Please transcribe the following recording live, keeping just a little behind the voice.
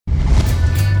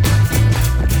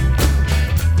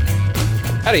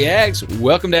Howdy, Ags.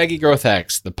 Welcome to Aggie Growth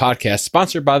Hacks, the podcast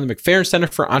sponsored by the McFerrin Center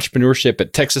for Entrepreneurship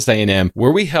at Texas A&M,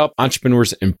 where we help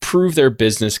entrepreneurs improve their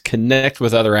business, connect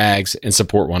with other Ags, and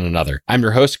support one another. I'm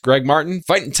your host, Greg Martin,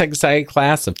 Fighting Texas Aggie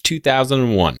class of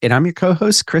 2001. And I'm your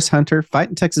co-host, Chris Hunter,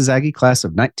 Fighting Texas Aggie class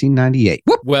of 1998.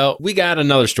 Whoop. Well, we got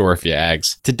another story for you,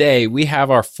 Ags. Today, we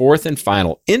have our fourth and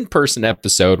final in-person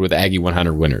episode with Aggie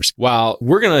 100 winners. While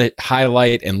we're going to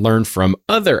highlight and learn from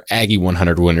other Aggie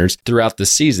 100 winners throughout the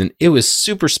season, it was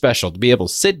super special to be able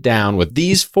to sit down with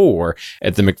these four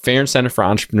at the McFerrin Center for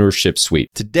Entrepreneurship Suite.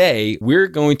 Today, we're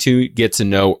going to get to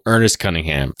know Ernest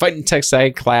Cunningham, Fighting Texas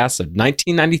Aggie class of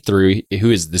 1993, who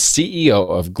is the CEO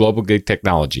of Global Gig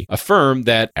Technology, a firm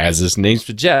that, as its name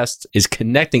suggests, is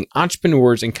connecting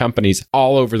entrepreneurs and companies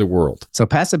all over the world. So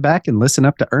pass it back and listen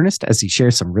up to Ernest as he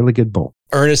shares some really good bull.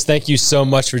 Ernest, thank you so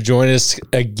much for joining us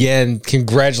again.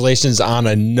 Congratulations on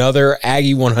another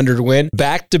Aggie 100 win,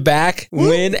 back-to-back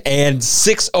win, and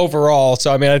 6 overall.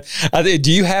 So, I mean,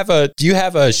 do you have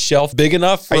a shelf big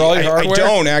enough for all your hardware? I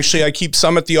don't actually. I keep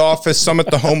some at the office, some at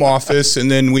the home office,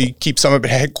 and then we keep some at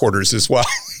headquarters as well.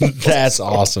 That's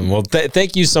awesome. Well,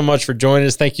 thank you so much for joining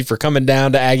us. Thank you for coming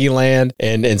down to Aggie Land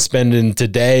and spending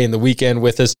today and the weekend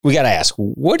with us. We got to ask,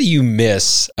 what do you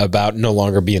miss about no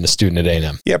longer being a student at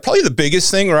A&M? Yeah, probably the biggest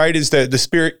thing, right, is that the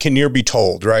spirit can near be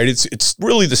told, right? It's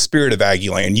really the spirit of Aggie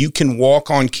Land. You can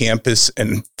walk on campus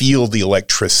and feel the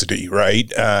electricity,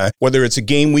 right? Whether it's a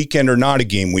game weekend or not a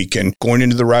game weekend, going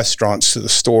into the restaurants, to the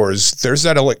stores, there's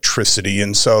that electricity.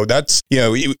 And so that's,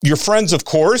 your friends, of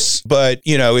course, but,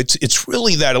 it's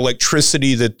really that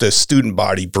electricity that the student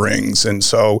body brings. And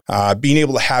so being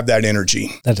able to have that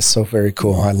energy. That is so very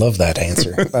cool. I love that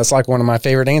answer. That's like one of my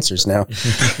favorite answers now.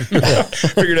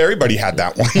 Figured everybody had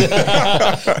that one.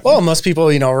 Well, most people,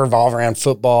 revolve around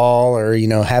football or,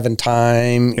 having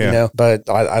time, but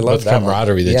I love that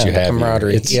camaraderie that you have.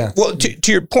 Camaraderie. Well,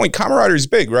 to your point, camaraderie is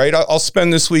big, right? I'll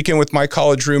spend this weekend with my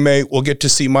college roommate. We'll get to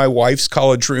see my wife's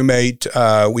college roommate.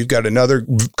 We've got another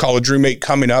college roommate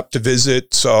coming up to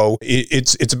visit. So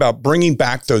it's about bringing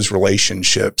back those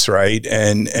relationships, right?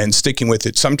 And sticking with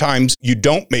it. Sometimes you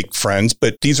don't make friends,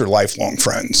 but these are lifelong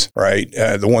friends, right?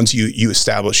 The ones you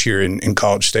establish here in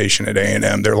College Station at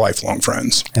A&M, they're lifelong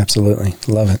friends. Absolutely.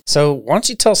 Love it. So why don't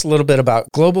you tell us a little bit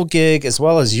about Global Gig as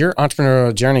well as your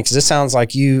entrepreneurial journey? Because this sounds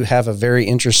like you have a very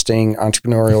interesting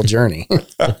entrepreneurial journey.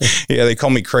 Yeah, they call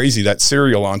me crazy, that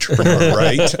serial entrepreneur,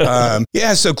 right?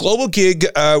 So Global Gig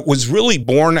was really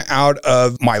born out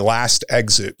of my last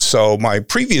exit. So my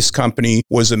previous company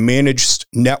was a managed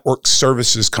network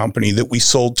services company that we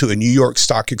sold to a New York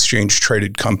Stock Exchange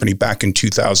traded company back in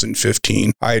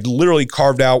 2015. I had literally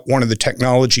carved out one of the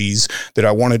technologies that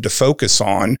I wanted to focus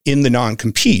on in the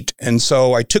non-compete. And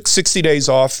so I took 60 days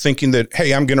off thinking that,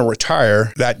 hey, I'm going to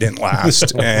retire. That didn't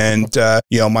last. And,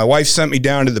 my wife sent me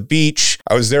down to the beach.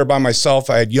 I was there by myself.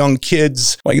 I had young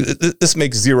kids. Like, this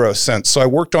makes zero sense. So I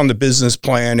worked on the business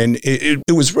plan, and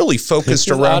it was really focused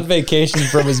around on vacation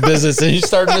from his business, and he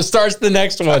starts the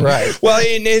next one. Right. Well,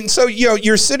 and so,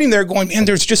 you're sitting there going, man,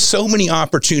 there's just so many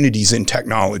opportunities in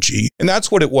technology. And that's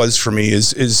what it was for me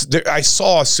is there, I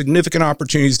saw significant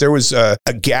opportunities. There was a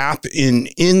gap in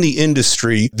the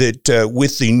industry that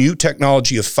with the new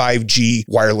technology of 5G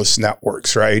wireless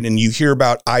networks, right? And you hear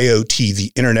about IoT,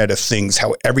 the Internet of Things,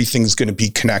 how everything's going to be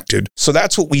connected. So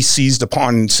that's what we seized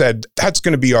upon and said, that's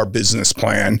going to be our business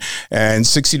plan. And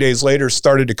 60 days later,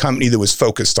 started a company that was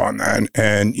focused on that.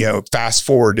 And, fast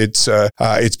forward,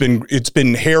 it's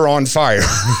been hair on fire.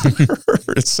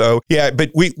 So,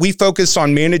 but we focus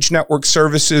on managed network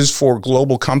services for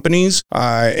global companies.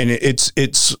 And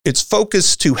it's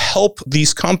focused to help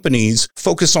these companies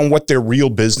focus on what their real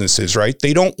business is, right?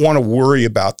 They don't want to worry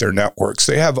about their networks.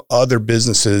 They have other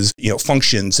businesses,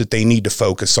 functions that they need to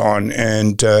focus on.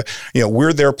 And,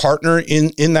 we're their partner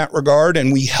in that regard.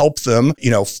 And we help them,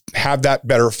 have that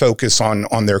better focus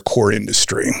on their core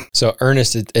industry. So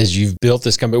Ernest, as you've built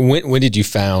this company, when did you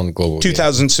found Global Gig?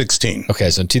 2016. Okay.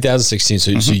 So in 2016,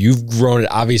 so you've grown it.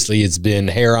 Obviously it's been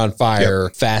hair on fire,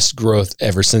 fast growth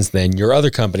ever since then. Your other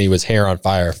company was hair on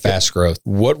fire, fast growth.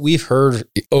 What we've heard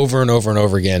over and over and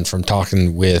over again from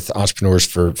talking with entrepreneurs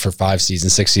for 5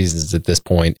 seasons, 6 seasons at this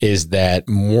point is that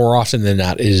more often than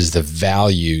not, it is the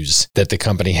values that the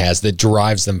company has that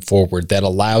drives them forward, that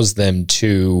allows them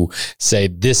to say,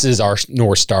 this is our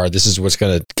North Star. This is what's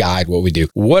going to guide what we do.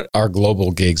 What are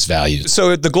Global Gig's values?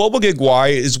 So the Global Gig why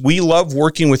is we love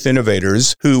working with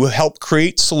innovators who help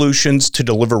create solutions to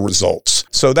deliver results.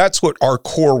 So that's what our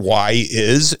core why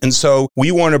is. And so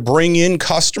we want to bring in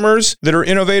customers that are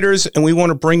innovators, and we want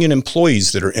to bring in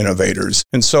employees that are innovators.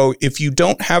 And so if you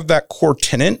don't have that core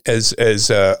tenet as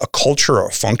a culture or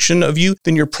a function of you,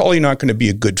 then you're probably not going to be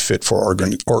a good fit for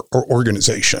our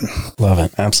organization. Love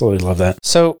it. Absolutely love that.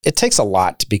 So it takes a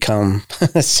lot to become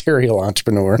a serial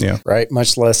entrepreneur, right?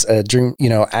 Much less a dream,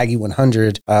 Aggie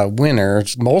 100 winner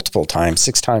multiple times,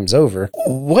 6 times over.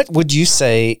 What would you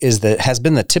say has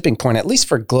been the tipping point, at least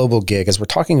for global gig, as we're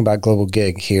talking about global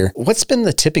gig here? What's been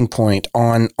the tipping point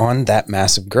on that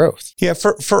massive growth? Yeah,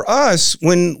 for us,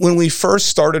 when we first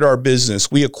started our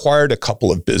business, we acquired a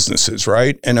couple of businesses,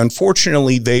 right? And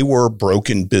unfortunately, they were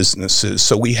broken businesses.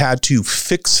 So we had to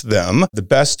fix them the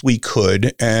best we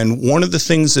could. And one of the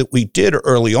things that we did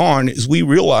early on is we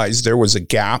realized there was a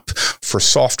gap for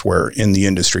software in the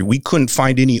industry. We couldn't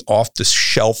find any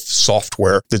off-the-shelf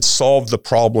software that solved the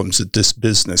problems that this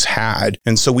business had.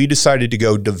 And so we decided to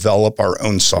go develop our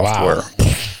own software.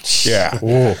 Wow. Yeah.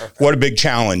 Ooh. What a big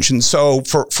challenge. And so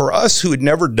for us who had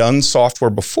never done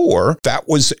software before, that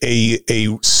was a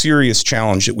serious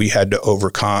challenge that we had to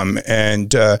overcome.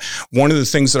 And one of the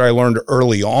things that I learned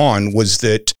early on was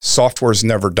that software is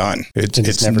never done.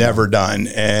 It's never done.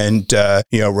 And,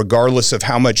 regardless of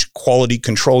how much quality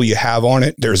control you have on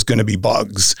it, there's going to be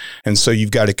bugs. And so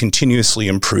you've got to continuously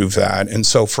improve that. And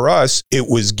so for us, it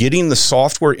was getting the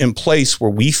software in place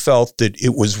where we felt that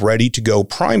it was ready to go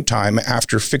prime time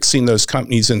after fixing those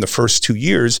companies in the first 2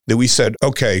 years, that we said,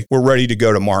 okay, we're ready to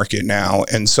go to market now.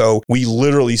 And so we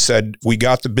literally said, we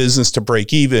got the business to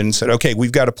break even, said, okay,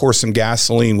 we've got to pour some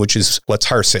gasoline, which is let's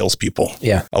hire salespeople.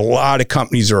 Yeah. A lot of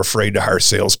companies are afraid to hire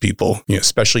salespeople,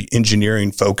 especially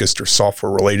engineering focused or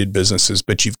software related businesses,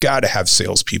 but you've got to have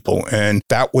salespeople. And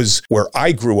that was where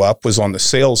I grew up, was on the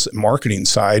sales and marketing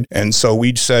side. And so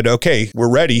we said, okay,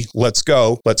 we're ready. Let's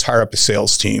go. Let's hire up a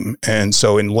sales team. And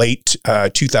so in late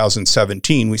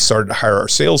 2017, we started to hire our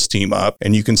sales team up,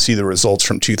 and you can see the results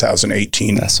from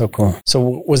 2018. That's so cool. So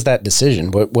what was that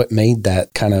decision? What made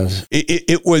that kind of...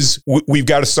 It was, we've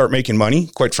got to start making money,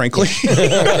 quite frankly.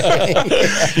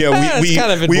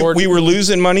 We were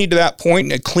losing money to that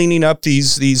point and cleaning up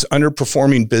these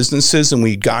underperforming businesses, and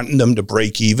we'd gotten them to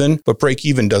break even, but break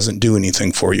even doesn't do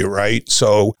anything for you, right?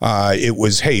 So it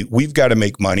was, hey, we've got to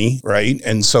make money, right?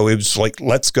 And so it was like,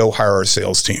 let's go hire our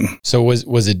sales team. So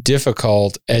was it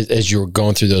difficult as you were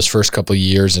going through those first couple of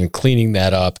years and cleaning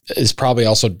that up, is probably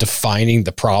also defining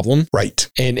the problem? Right.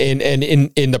 And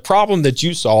in the problem that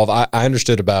you solve, I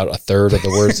understood about a third of the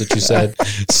words that you said.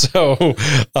 So,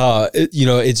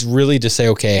 it's really to say,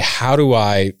 okay, how do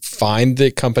I find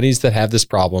the companies that have this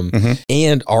problem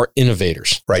and are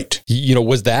innovators? Right.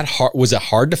 Was that hard? Was it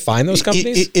hard to find those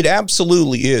companies? It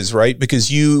absolutely is, right?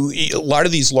 Because a lot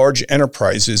of these large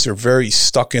enterprises are very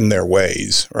stuck in their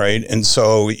ways, right? And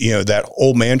so, that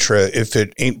old mantra, if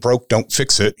it ain't broke, don't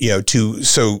fix it,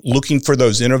 so looking for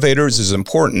those innovators is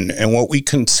important. And what we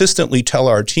consistently tell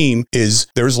our team is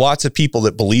there's lots of people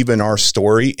that believe in our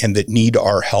story and that need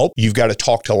our help. You've got to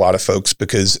talk to a lot of folks,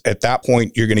 because at that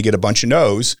point, you're going to get a bunch of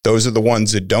no's. Those are the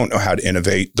ones that don't know how to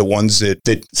innovate, the ones that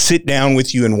sit down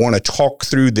with you and want to talk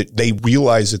through, that they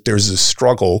realize that there's a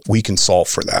struggle, we can solve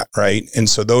for that, right? And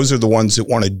so those are the ones that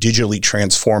want to digitally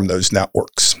transform those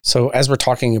networks. So as we're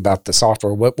talking about the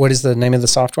software, what is the name of the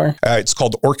software? It's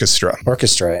called Orchestra.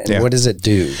 Orchestra. And what does it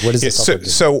do? What does the software do?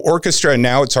 So Orchestra,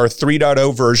 now it's our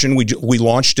 3.0 version. We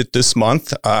launched it this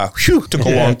month. Took a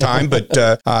long time, but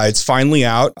it's finally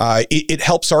out. It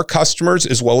helps our customers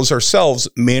as well as ourselves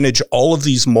manage all of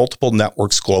these multiple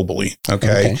networks globally.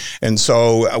 Okay. And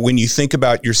so when you think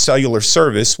about your cellular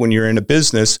service, when you're in a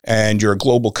business and you're a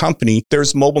global company,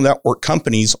 there's mobile network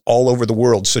companies all over the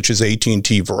world, such as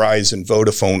AT&T, Verizon,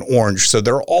 Vodafone, Orange. So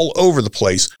they're all over the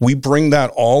place. We bring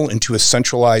that all into a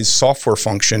centralized software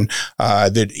function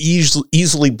that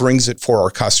easily brings it for our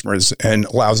customers and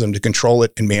allows them to control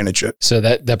it and manage it. So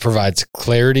that provides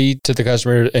clarity to the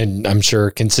customer, and I'm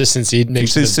sure consistency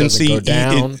makes it doesn't go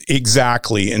down.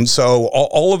 Exactly. And so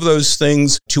all of those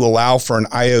things to allow for an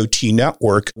IoT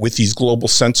network with these global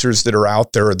sensors that are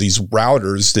out there, these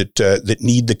routers that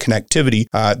need the connectivity,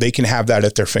 they can have that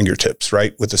at their fingertips,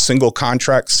 right? With a single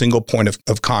contract, single point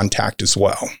of contact as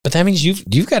well. But that means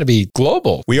you've got to be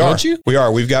global. We are. Don't you? We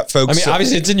are. We've got folks. I mean,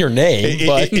 obviously it's in your name.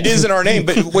 It is in our name.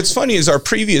 But what's funny is our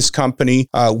previous company,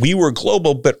 we were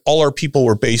global, but all our people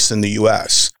were based in the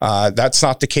U.S. That's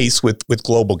not the case with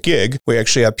Global Gig. We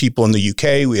actually have people in the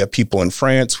UK. We have people in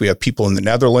France. We have people in the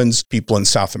Netherlands, people in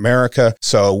South America.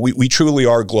 So we truly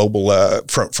are global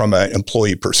from an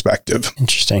employee perspective.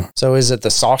 Interesting. So is it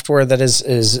the software that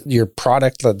is your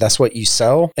product, that's what you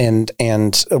sell and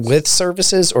with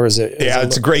services, or is it? Yeah,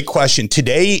 it's a great question.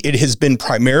 Today, it has been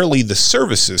primarily the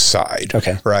services side.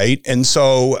 Okay. Right. And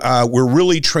so we're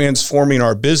really transforming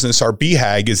our business. Our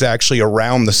BHAG is actually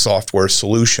around the software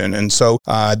solution. And so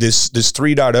this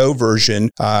 3.0 version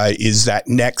is that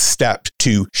next step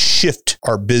to shift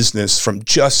our business from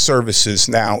just services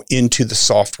now into the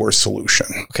software solution.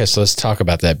 Okay, so let's talk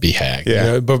about that BHAG.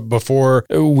 Yeah. But before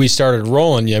we started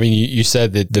rolling, I mean, you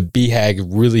said that the BHAG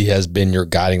really has been your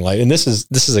guiding light, and this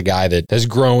is a guy that has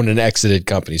grown and exited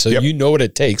companies, so you know what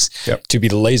it takes to be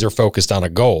laser focused on a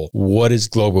goal. What is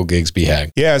Global Gig's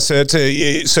BHAG? Yeah, so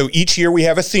so each year we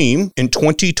have a theme. In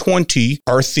 2020,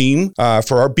 our theme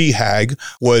for our BHAG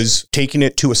was taking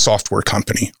it to a software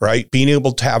company, right? Being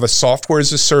able to have a software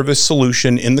as a service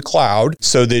solution in the cloud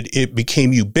so that it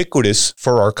became ubiquitous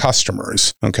for our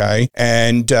customers. Okay.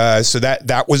 And so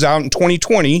that was out in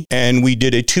 2020, and we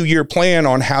did a 2-year plan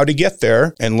on how to get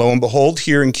there. And lo and behold,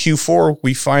 here in Q4,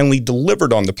 we finally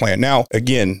delivered on the plan. Now,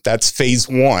 again, that's phase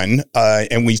 1.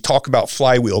 And we talk about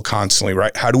flywheel constantly,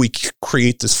 right? How do we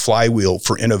create this flywheel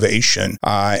for innovation?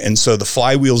 And so the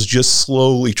flywheel's just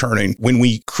slowly turning. When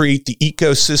we create the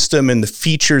ecosystem and the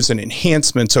features and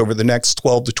enhancements over the next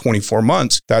 12 to 24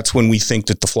 months, that's when we think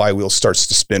that the flywheel starts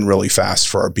to spin really fast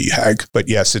for our BHAG. But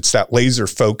yes, it's that laser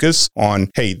focus on,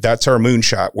 hey, that's our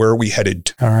moonshot. Where are we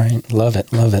headed? All right. Love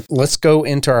it. Love it. Let's go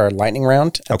into our lightning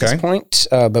round at this point.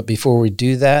 But before we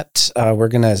do that, we're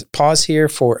going to pause here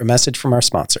for a message from our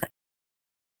sponsor.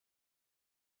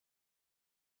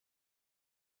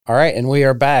 All right, and we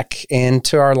are back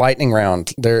into our lightning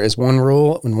round. There is one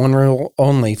rule and one rule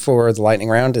only for the lightning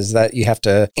round is that you have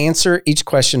to answer each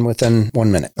question within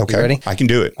 1 minute. Okay. You ready? I can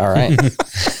do it. All right.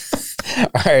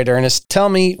 All right, Ernest, tell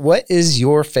me, what is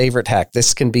your favorite hack?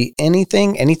 This can be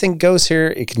anything. Anything goes here.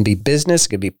 It can be business. It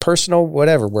could be personal,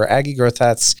 whatever. We're Aggie Growth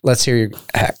Hats. Let's hear your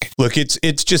hack. Look,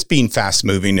 it's just being fast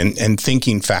moving and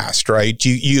thinking fast, right?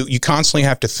 You constantly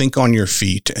have to think on your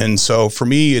feet. And so for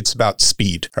me, it's about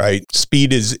speed, right?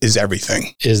 Speed is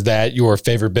everything. Is that your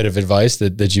favorite bit of advice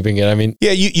that you've been getting? I mean,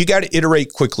 yeah, you got to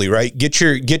iterate quickly, right? Get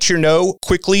your no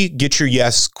quickly, get your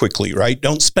yes quickly, right?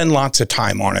 Don't spend lots of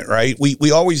time on it, right?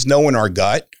 We always know in our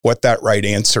gut what that right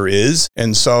answer is.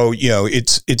 And so,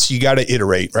 it's you got to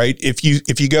iterate, right? If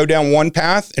you go down one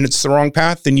path and it's the wrong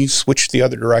path, then you switch the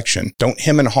other direction. Don't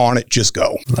hem and haw on it, just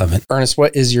go. Love it. Ernest,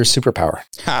 what is your superpower?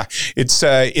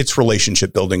 It's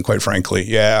relationship building, quite frankly.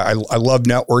 Yeah, I love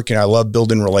networking. I love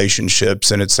building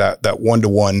relationships, and it's that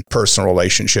one-to-one personal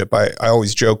relationship. I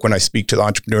always joke when I speak to the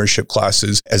entrepreneurship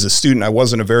classes, as a student, I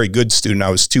wasn't a very good student.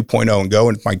 I was 2.0 and go,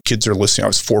 and if my kids are listening, I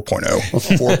was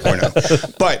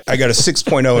 4.0. But I got a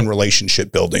 6.0 in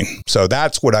relationship building. So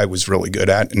that's what I was really good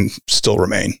at and still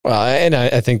remain. Well, and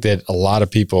I think that a lot of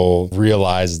people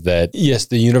realize that, yes,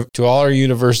 to all our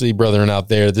university brethren out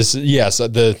there, this is, yes,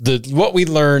 the what we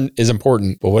learn is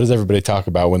important, but what does everybody talk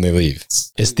about when they leave?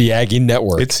 It's the Aggie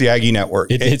Network. It's the Aggie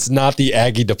Network. It's not the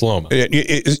Aggie diploma.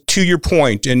 To your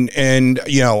point, and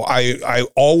I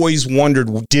always wondered,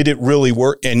 did it really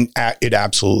work? And it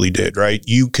absolutely did, right?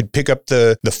 You could pick up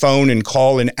the phone and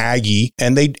call an Aggie,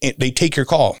 and they take your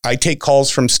call. I take calls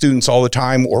from students all the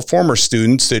time, or former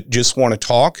students that just want to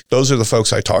talk. Those are the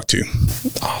folks I talk to.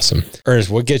 Awesome. Ernest,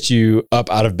 what gets you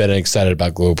up out of bed and excited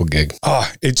about Global Gig?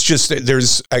 It's just,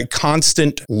 there's a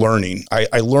constant learning.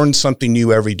 I learn something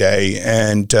new every day,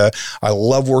 and I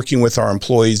love working with our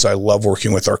employees. I love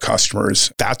working with our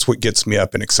customers. That's what gets me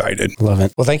up and excited. Love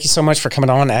it. Well, thank you so much for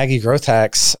coming on Aggie Growth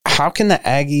Hacks. How can the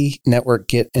Aggie Network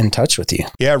get in touch with you?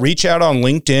 Yeah, reach out on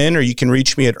LinkedIn, or you can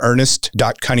reach me at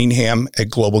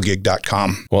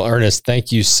ernest.cunningham@globalgig.com. Well, Ernest,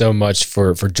 thank you so much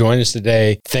for joining us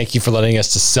today. Thank you for letting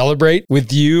us to celebrate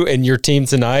with you and your team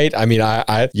tonight. I mean,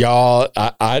 I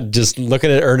just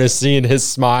looking at Ernest, seeing his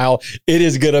smile, it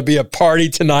is going to be a party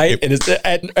tonight, and it's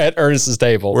at Ernest's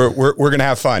table. We're going to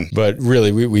have fun. But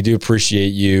really, we do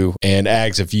appreciate you. And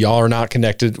Ags, if y'all are not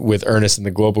connected with Ernest in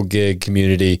the Global Gig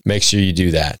community, make sure you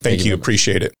do that. Thank you.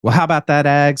 Appreciate it. Well, how about that,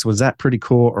 Ags? Was that pretty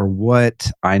cool or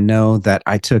what? I know that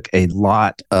I took a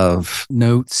lot of of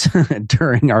notes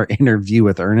during our interview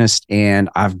with Ernest, and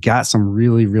I've got some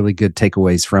really, really good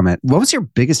takeaways from it. What was your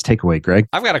biggest takeaway, Greg?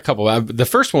 I've got a couple. The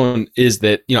first one is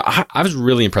that, I was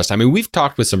really impressed. I mean, we've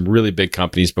talked with some really big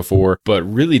companies before, but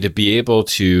really to be able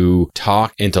to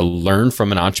talk and to learn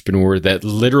from an entrepreneur that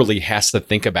literally has to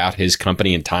think about his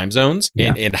company in time zones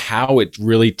and how it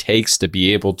really takes to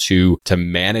be able to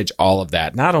manage all of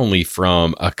that, not only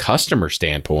from a customer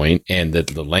standpoint and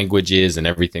the languages and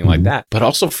everything like that, but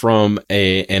also from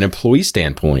an employee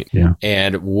standpoint. Yeah.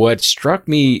 And what struck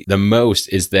me the most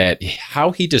is that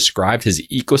how he described his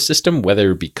ecosystem,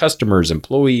 whether it be customers,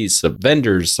 employees,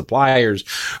 vendors, suppliers,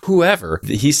 whoever,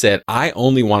 he said, I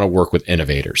only want to work with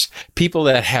innovators, people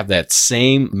that have that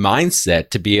same mindset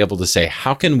to be able to say,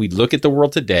 how can we look at the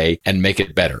world today and make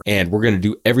it better? And we're going to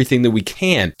do everything that we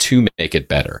can to make it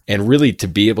better. And really to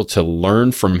be able to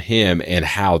learn from him and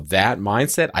how that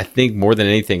mindset, I think more than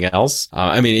anything else,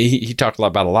 he talked a lot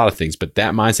about a lot of things, but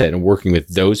that mindset and working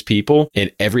with those people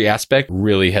in every aspect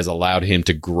really has allowed him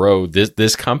to grow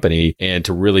this company and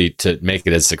to really to make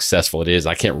it as successful it is.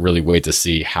 I can't really wait to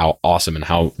see how awesome and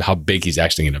how big he's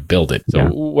actually going to build it. So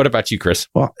what about you, Chris?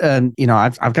 Well,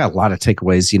 I've got a lot of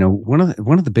takeaways.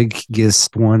 One of the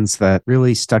biggest ones that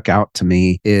really stuck out to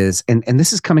me is, and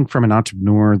this is coming from an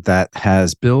entrepreneur that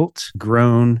has built,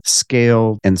 grown,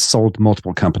 scaled, and sold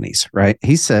multiple companies, right?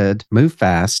 He said, move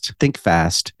fast, think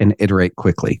fast, and iterate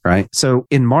quickly, right? So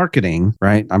in marketing,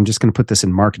 right, I'm just going to put this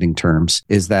in marketing terms,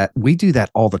 is that we do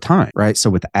that all the time, right? So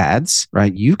with ads,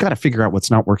 right, you've got to figure out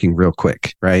what's not working real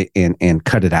quick, right? And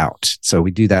cut it out. So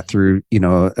we do that through,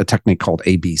 a technique called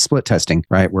A/B split testing,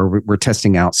 right? Where we're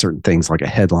testing out certain things like a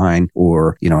headline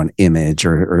or, an image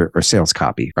or sales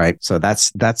copy, right? So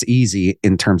that's easy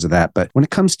in terms of that. But when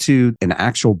it comes to an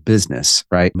actual business,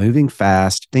 right, moving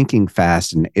fast, thinking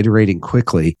fast, and iterating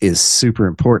quickly is super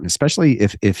important, especially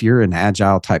if you're an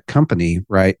agile type company,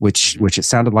 right? Which it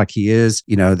sounded like he is,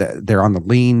 they're on the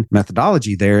lean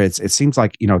methodology there. It seems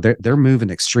like, they're moving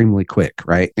extremely quick,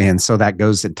 right? And so that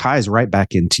goes and ties right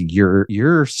back into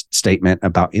your statement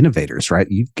about innovators, right?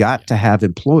 You've got to have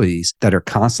employees that are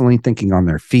constantly thinking on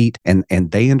their feet and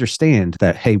they understand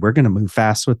that, hey, we're going to move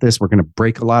fast with this. We're going to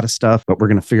break a lot of stuff, but we're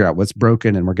going to figure out what's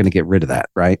broken and we're going to get rid of that,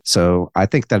 right? So I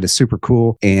think that is super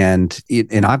cool. And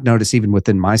I've noticed even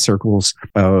within my circles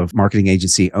of marketing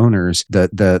agency owners,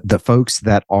 the folks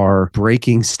that are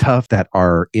breaking stuff, that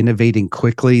are innovating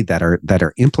quickly, that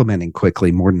are implementing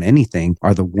quickly more than anything,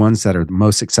 are the ones that are the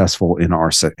most successful in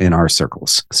our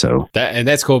circles. So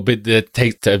that's cool, but that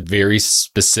takes a very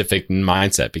specific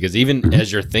mindset, because even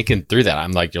as you're thinking through that,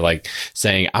 you're like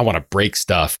saying, I want to break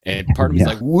stuff. And part of me is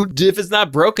like, well, if it's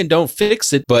not broken, don't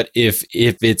fix it. But if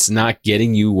it's not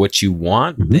getting you what you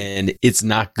want, then it's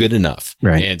not good enough.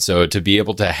 Right. And so to be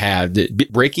able to have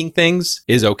breaking things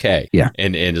is okay. Yeah.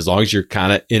 And as long as you're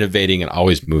kind of innovating and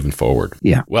always moving forward.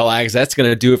 Yeah. Well, Ags, that's going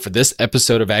to do it for this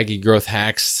episode of Aggie Growth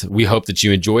Hacks. We hope that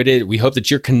you enjoyed it. We hope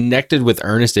that you're connected with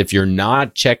Ernest. If you're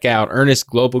not, check out Ernest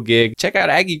Global Gig. Check out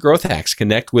Aggie Growth Hacks.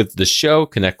 Connect with the show,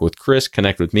 connect with Chris,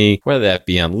 connect with me, whether that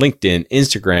be on LinkedIn,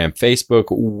 Instagram, Facebook,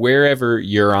 wherever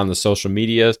you're on the social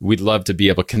media. We'd love to be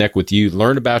able to connect with you,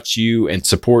 learn about you, and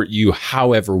support you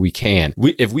however we can.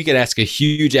 If we could ask a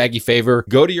huge Aggie favor,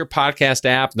 go to your podcast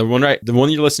app, the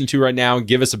one you're listening to right now, and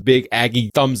give us a big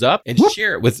Aggie thumbs up and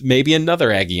share it with maybe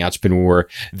another Aggie entrepreneur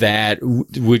that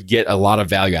would get a lot of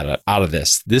value out of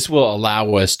this. This will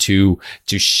allow us to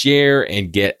share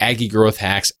and get Aggie Growth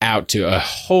Hacks out to a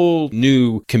whole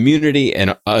new community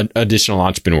and additional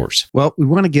entrepreneurs. Well, we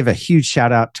want to give a huge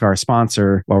shout out to our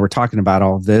sponsor while we're talking about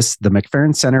all of this, the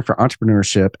McFerrin Center for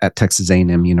Entrepreneurship at Texas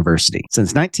A&M University.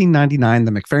 Since 1999,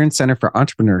 the McFerrin Center for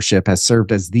Entrepreneurship has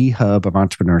served as the hub of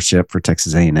entrepreneurship for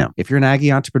Texas A&M. If you're an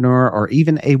Aggie entrepreneur or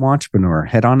even a entrepreneur,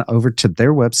 head on over to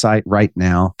their website right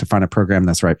now to find a program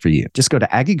that's right for you. Just go to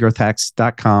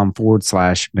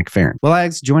aggiegrowthhacks.com/McFerrin. Well,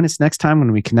 Ags, join us next time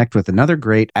when we connect with another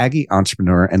great Aggie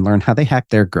entrepreneur and learn how they hack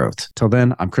their growth. Till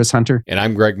then, I'm Chris Hunter. And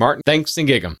I'm Greg Martin. Thanks and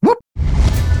gig 'em.